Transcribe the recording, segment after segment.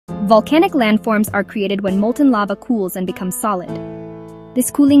Volcanic landforms are created when molten lava cools and becomes solid.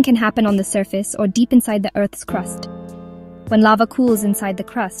 This cooling can happen on the surface or deep inside the Earth's crust. When lava cools inside the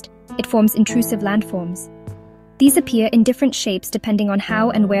crust, it forms intrusive landforms. These appear in different shapes depending on how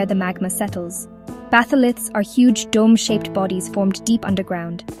and where the magma settles. Batholiths are huge dome-shaped bodies formed deep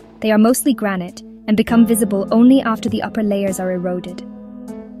underground. They are mostly granite and become visible only after the upper layers are eroded.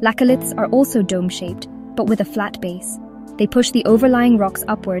 Laccoliths are also dome-shaped, but with a flat base. They push the overlying rocks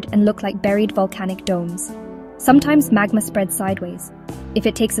upward and look like buried volcanic domes. Sometimes magma spreads sideways. If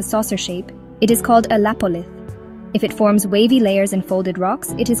it takes a saucer shape, it is called a lapolith. If it forms wavy layers in folded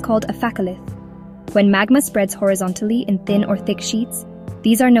rocks, it is called a faccolith. When magma spreads horizontally in thin or thick sheets,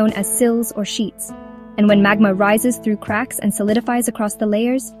 these are known as sills or sheets. And when magma rises through cracks and solidifies across the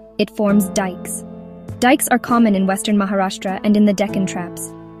layers, it forms dikes. Dikes are common in western Maharashtra and in the Deccan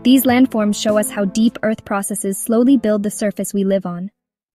Traps. These landforms show us how deep Earth processes slowly build the surface we live on.